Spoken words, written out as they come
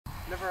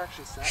Never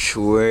actually sat.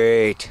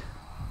 Sweet.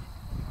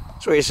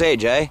 So what do you say,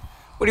 Jay?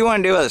 What do you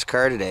want to do with this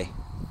car today?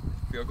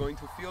 We are going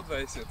to field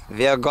race it.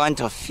 We are going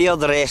to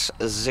field race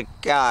the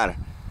car.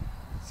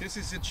 This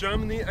is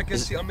Germany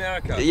against the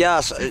America.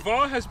 Yes. The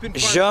war has been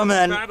won,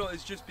 German. the battle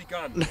has just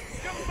begun.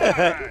 Come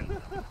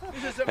on!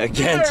 This is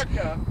Against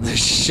America. the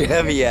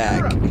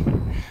Cheviac.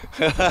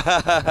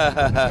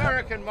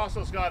 American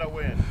muscle's gotta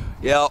win.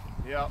 Yep.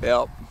 Yep.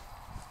 Yep.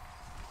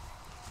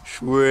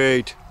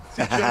 Sweet.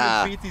 The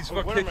German beaties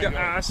will What kick am I your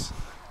doing? ass.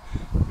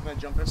 Can I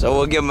jump in? So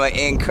we'll give him an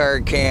in-car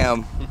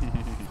cam.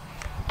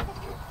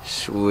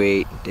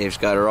 Sweet. Dave's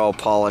got her all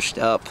polished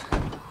up.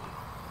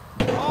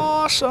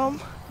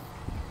 Awesome.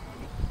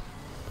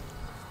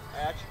 I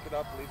actually could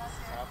not believe this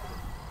is happening.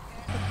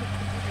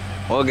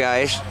 Well,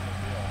 guys,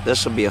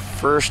 this will be a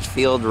first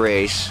field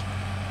race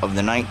of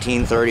the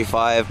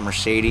 1935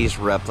 Mercedes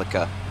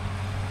replica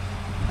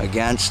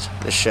against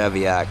the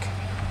Cheviac.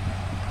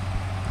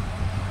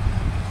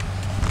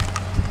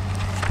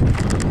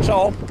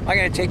 So, I'm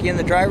going to take you in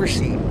the driver's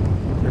seat,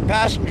 or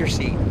passenger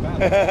seat.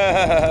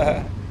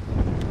 I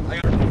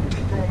got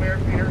chrome air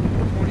cleaner,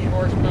 20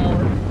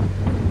 horsepower.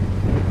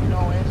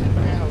 No engine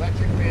fan,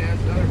 electric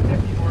fans, another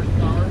 50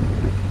 horsepower.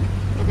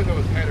 Look at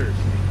those headers.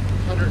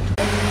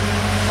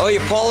 120. Oh, you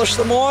polished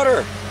the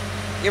motor.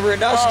 Give her a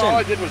dusting. All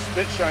I did was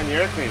spit shine the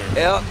air cleaner.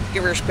 Yep,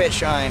 give her a spit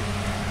shine.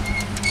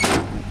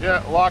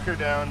 Yeah, lock her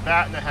down,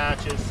 batten the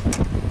hatches.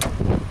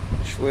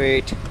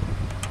 Sweet.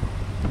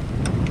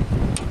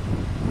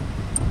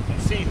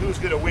 And see who's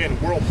gonna win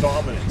world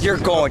dominance. You're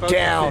going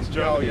down.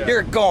 Oh, yeah.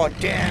 You're going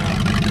down.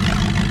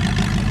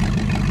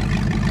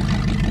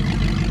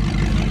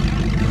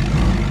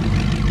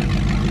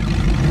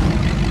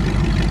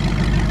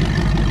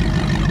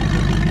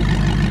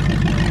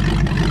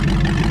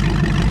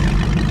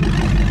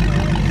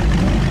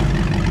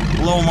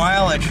 Low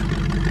mileage.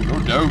 No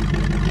doubt.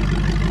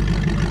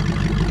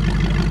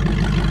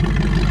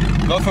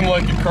 Nothing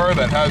like a car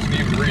that hasn't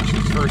even reached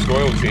its first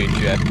oil change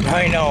yet.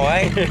 I know,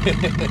 eh?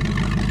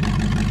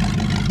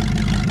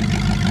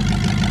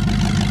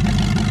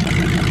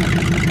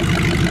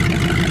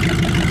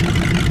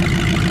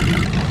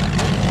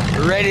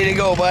 Ready to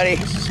go, buddy.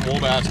 This is some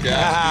old ass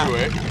gas too,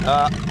 eh?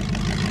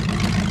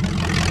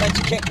 Let's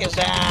kick his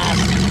ass.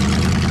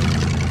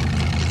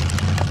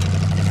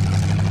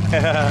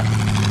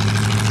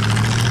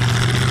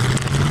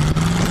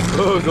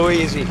 Oh, go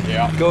easy.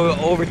 Yeah. Go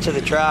over to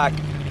the track.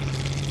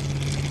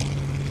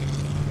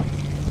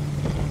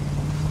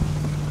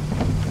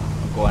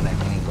 Go on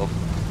that angle.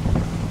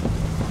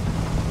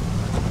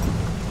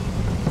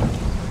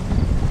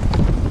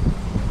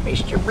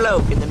 Mr.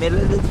 Bloke in the middle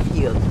of the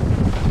field.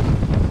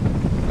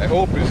 I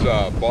hope his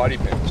body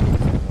panels don't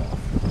fall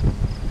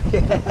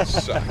off.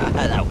 Suck.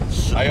 That would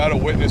suck. I got a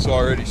witness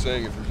already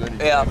saying if there's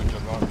any Yeah. damage,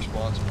 I'm not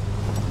responsible.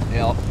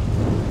 Yep.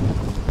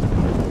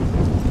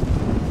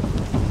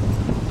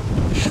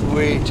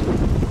 Sweet.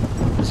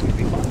 This is gonna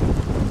be fun.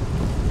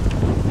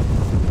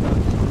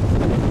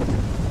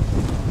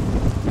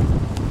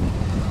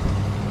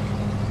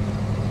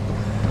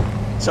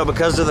 So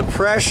because of the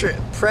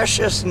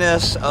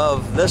preciousness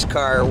of this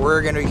car,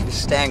 we're gonna be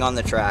staying on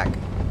the track.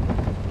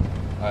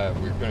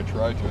 We're gonna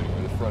try to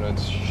anyway. The front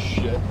end's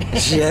shit.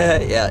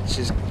 Yeah,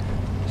 she's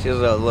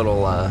a little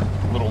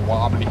Little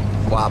wobbly.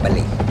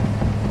 wobbly.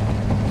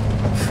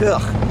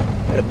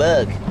 Ugh, got a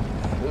bug.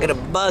 Got a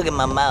bug in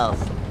my mouth.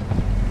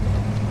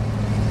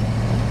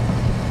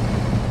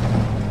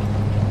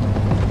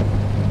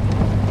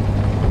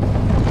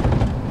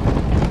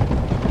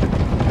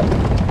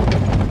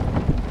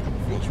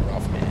 Feels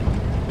rough, man.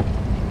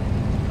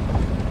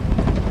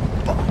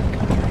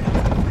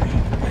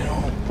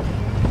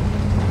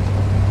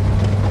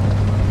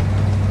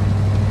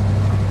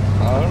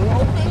 I don't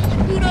know if that's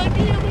a good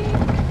idea,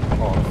 man.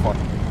 Oh,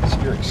 fuck.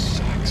 Steering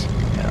sucks.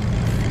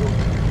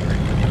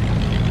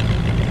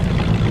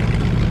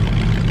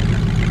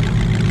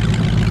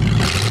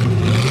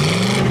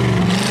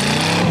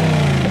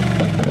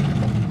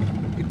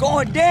 You're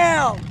going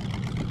down.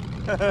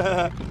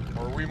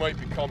 Or we might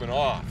be coming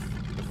off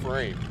the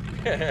frame.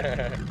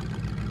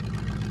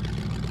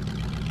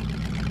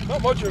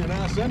 Not much of an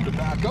ass end to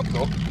back up,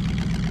 though.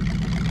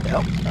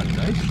 Yep, Kind of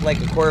nice.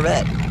 like a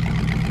Corvette.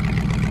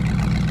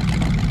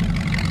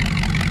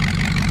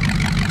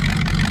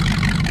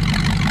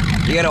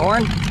 You got a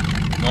horn?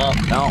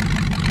 No.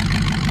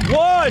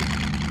 1,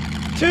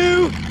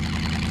 2,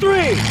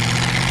 3.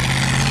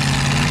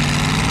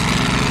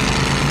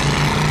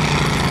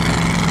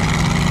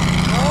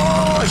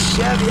 Oh,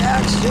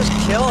 Cheviac's just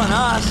killing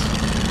us.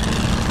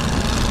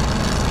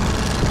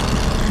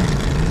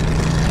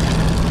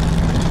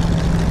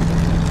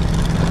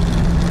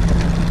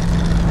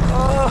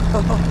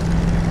 Oh.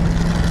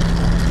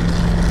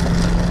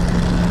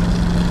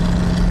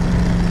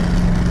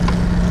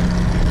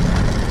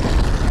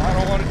 I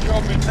don't want to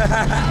jump it.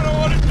 I don't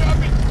want to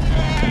jump it.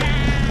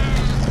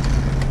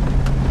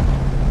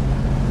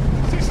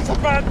 This is a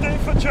bad day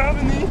for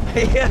Germany.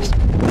 Yes.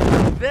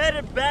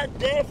 Very bad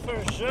day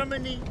for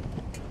Germany.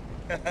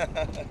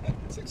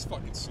 This thing's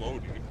fucking slow,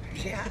 dude.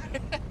 Yeah.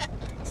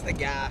 That's the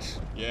gas.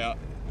 Yeah.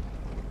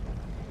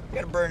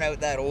 Gotta burn out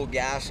that old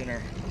gas in her.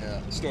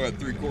 Yeah. Still had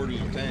 3/4 of the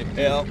tank.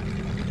 Yep.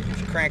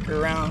 Just crank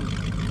her around.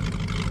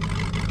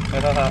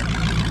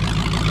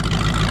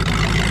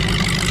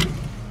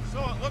 So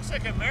it looks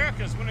like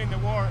America's winning the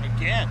war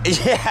again.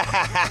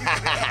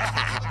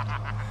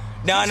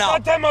 No, no.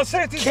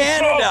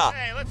 Canada.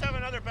 Hey, let's have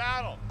another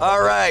battle.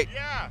 All right.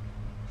 Yeah.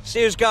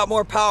 See who's got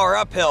more power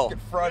uphill.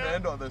 Get front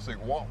end on this thing.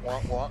 Wah,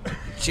 wah, wah.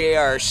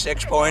 JR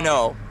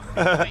 6.0.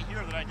 I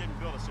hear that I didn't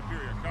build a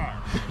superior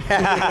car.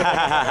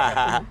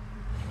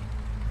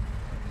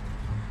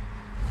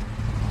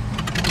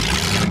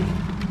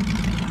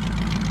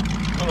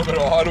 A little bit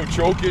of auto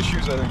choke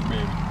issues, I think,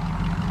 maybe.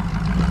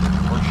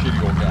 Or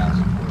shitty old gas.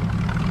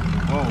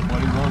 Whoa,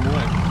 buddy, wrong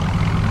way.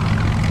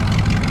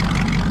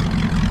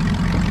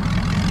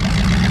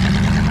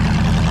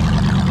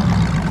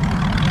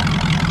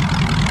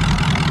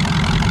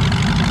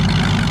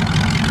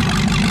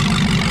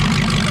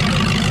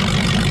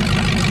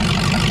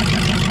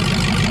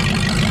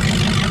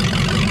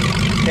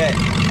 Okay. I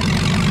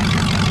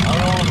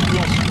don't know if the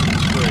wheel's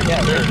straight. Yeah,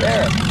 right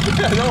there.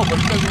 Yeah, I know, but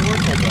it doesn't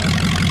work like that.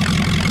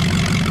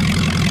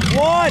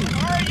 1.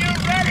 Are you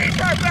ready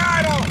for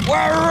battle?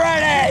 We're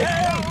ready.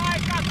 Oh, I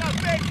got the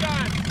big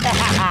gun.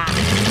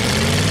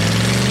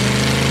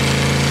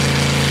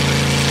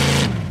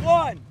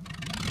 1,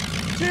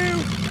 2,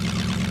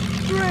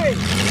 3.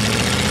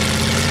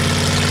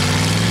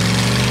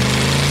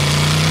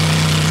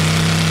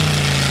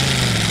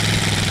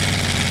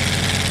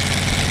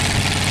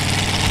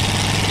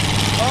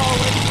 Oh,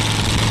 it's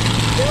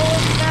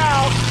going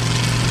now.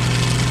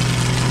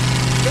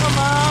 Come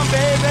on,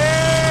 baby.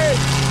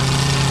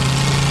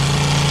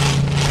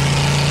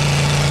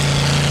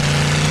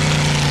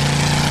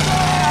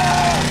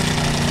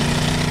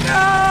 No!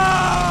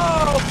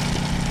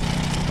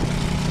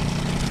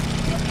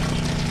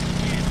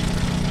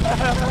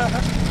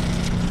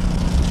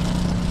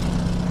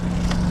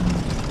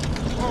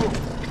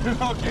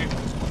 Oh, okay.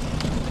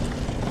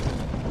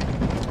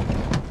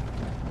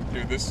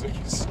 Dude, this thing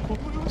is so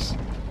loose.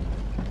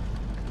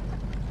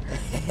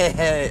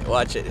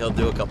 Watch it, he'll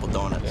do a couple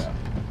donuts. Yeah.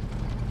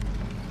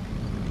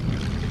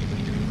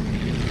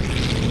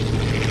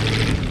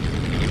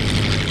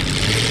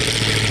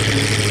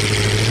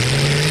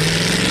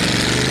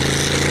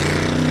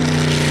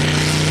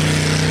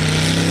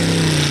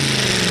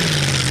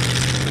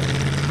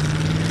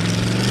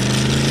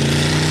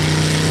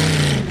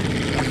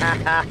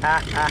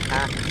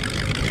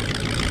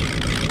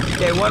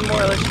 Okay, one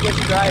more, let's switch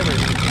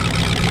drivers.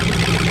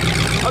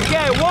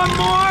 Okay, one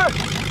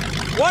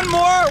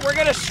more, we're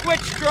gonna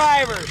switch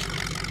drivers.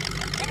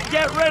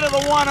 Get rid of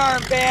the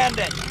one-armed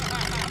bandit.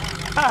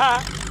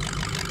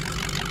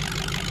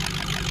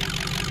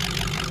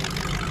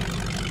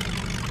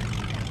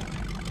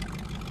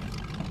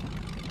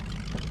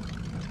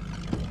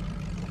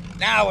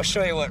 Now we'll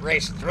show you what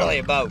racing's really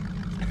about.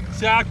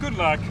 Yeah, good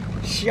luck.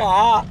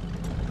 Yeah,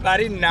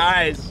 very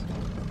nice.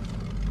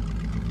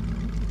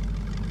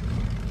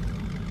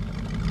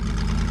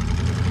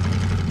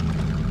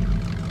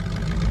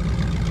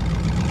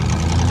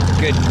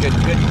 Good. Hold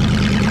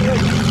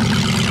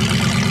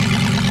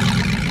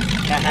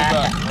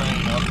that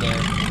crane up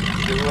there.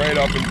 Get right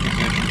up in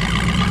position.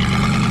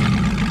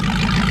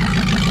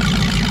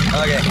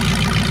 Okay.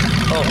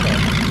 Oh, okay.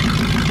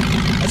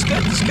 That's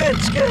good.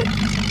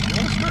 You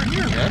want to start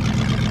here, man?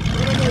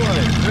 Right on the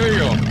line. There you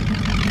go.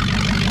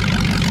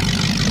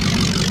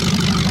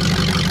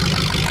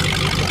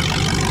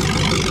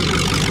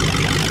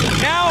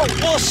 Now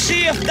we'll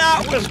see if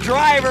that was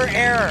driver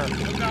error.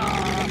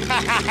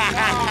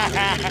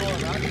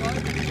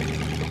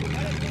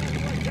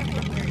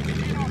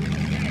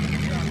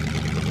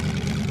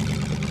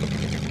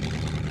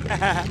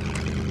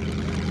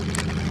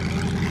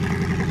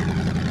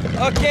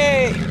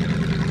 Okay.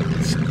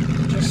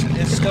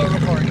 It's still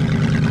recording.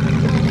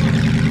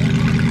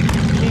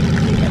 Keep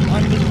it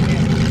under the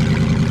wheel.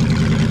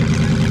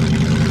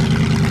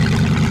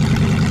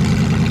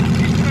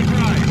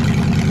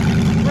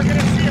 We're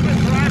gonna see if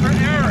it's driver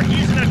error.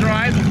 He's gonna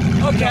drive.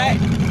 Okay.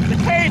 The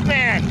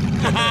caveman.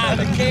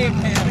 The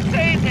caveman. The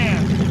caveman.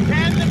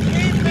 Can the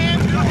caveman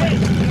do it?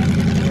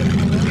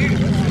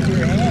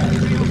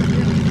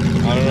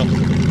 I don't know.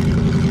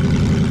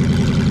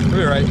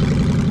 We're right.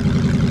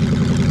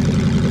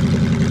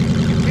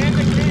 Can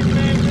the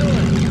caveman do it?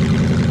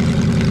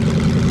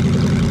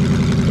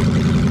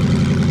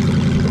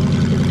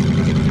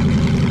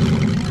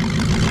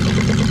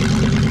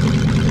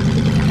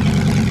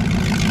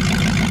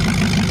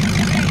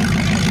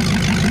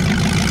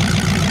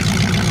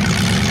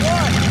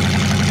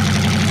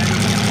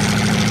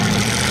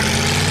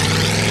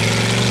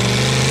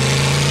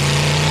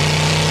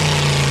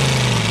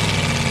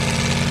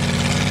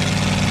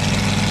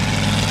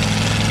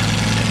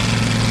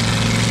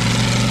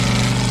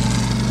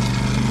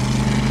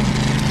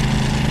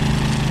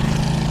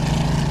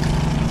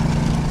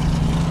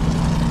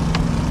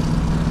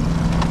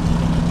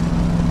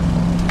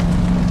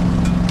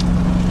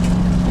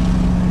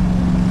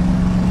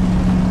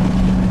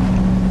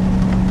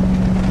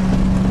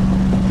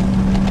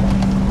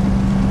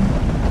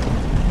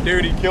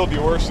 Dude, he killed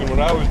the Orson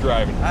when I was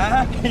driving.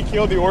 He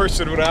killed the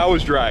Orson when I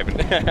was driving.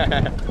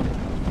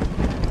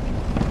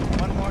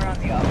 One more on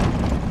the other.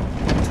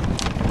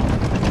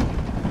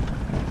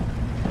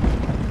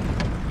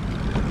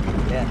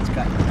 Yeah, it's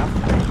got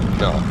enough.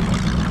 No.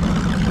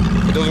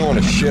 It doesn't want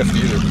to shift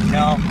either.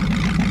 No.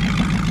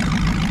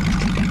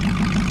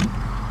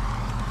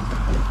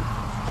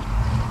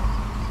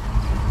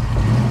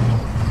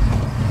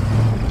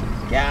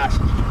 Gas.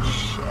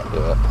 Shit.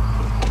 Yeah.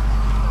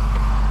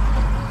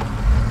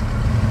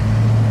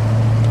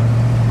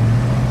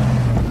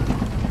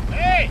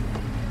 Hey!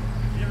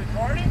 You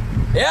recording?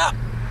 Yeah.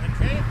 The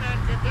caveman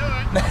can do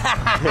it. The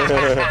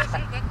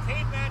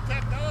caveman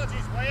technology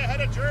is way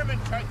ahead of German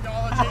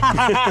technology.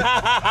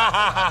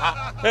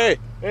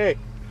 Hey,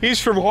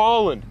 he's from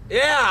Holland.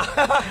 Yeah.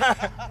 Well,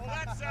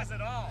 that says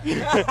it all.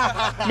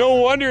 No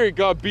wonder it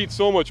got beat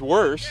so much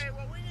worse. Okay,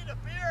 well, we need a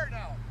beer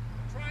now.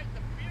 Try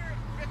the beer of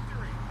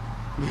victory.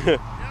 Yep,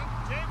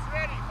 James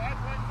ready,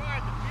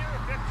 5.5, the beer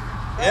of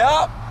victory.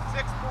 Yep.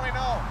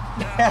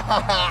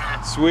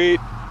 6.0. Sweet.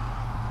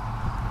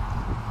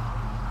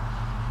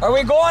 Are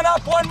we going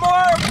up one more? Or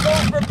are we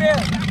going for beer?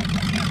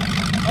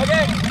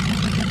 Okay.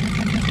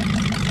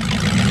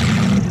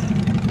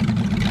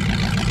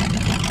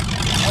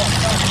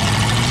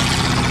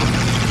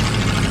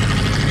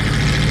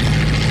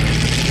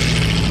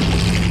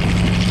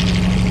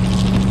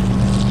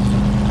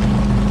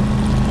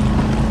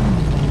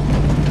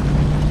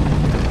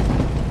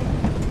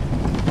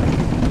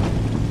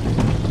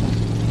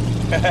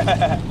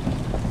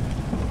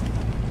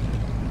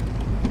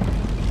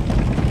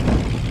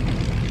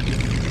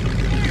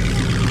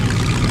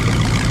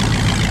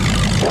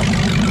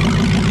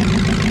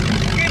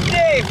 Good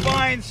day,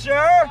 fine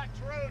sir. Not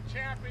true,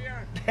 champion.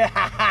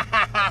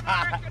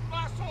 American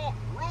muscle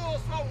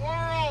rules the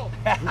world.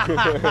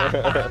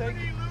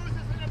 Germany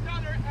loses in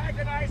another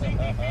agonizing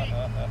defeat.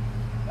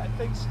 That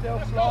thing still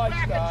Let's go flies,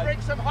 back and Dad.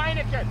 drink some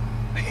Heineken.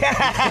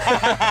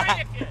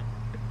 Heineken.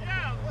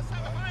 Yeah, let's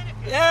have a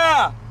Heineken.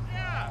 Yeah.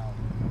 Yeah.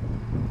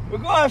 We're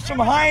going to have some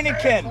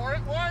Heineken. For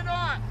it, why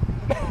not?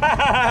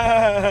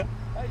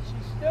 Hey,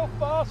 she's still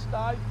fast,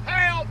 Dave.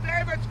 Hail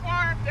David's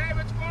Farm,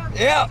 David's Farm.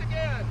 Yeah. Once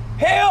again.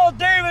 Hail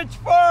David's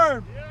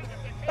Farm. Yeah, if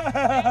they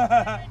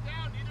can't bring it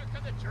down, neither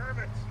can the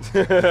Germans.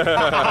 Let's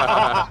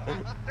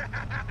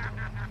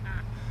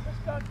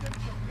go and drink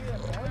some beer,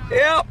 boys.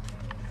 Yep.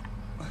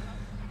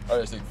 I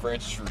just think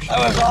Francis for sure.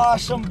 That was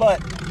awesome, but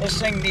this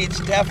thing needs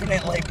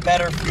definitely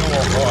better fuel.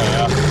 Oh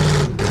yeah.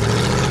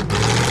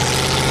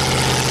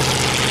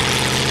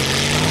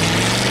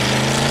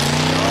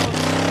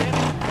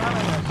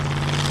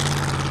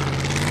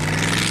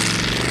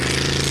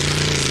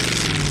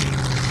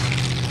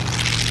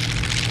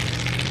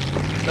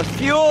 The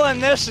fuel in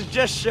this is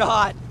just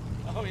shot.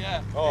 Oh,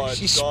 yeah. Oh, it's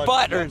She gone.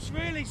 sputtered. It's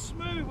really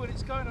smooth when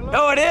it's going along.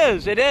 No, it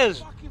is. It is.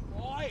 Fucking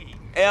wide.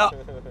 Yeah,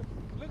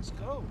 Looks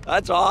cool.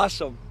 that's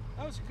awesome.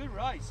 That was a good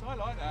race. I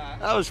like that.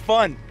 That was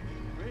fun.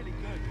 Really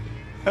good.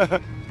 Let's go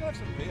have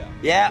some beer.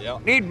 Yeah, Yeah.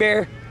 need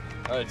beer.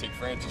 I gotta take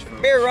Francis for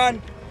Beer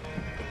run.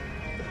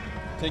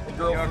 Take the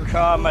girl Your for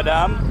car,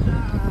 madame.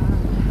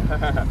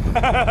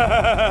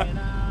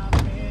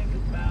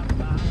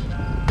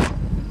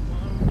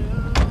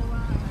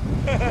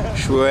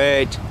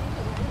 Sweet.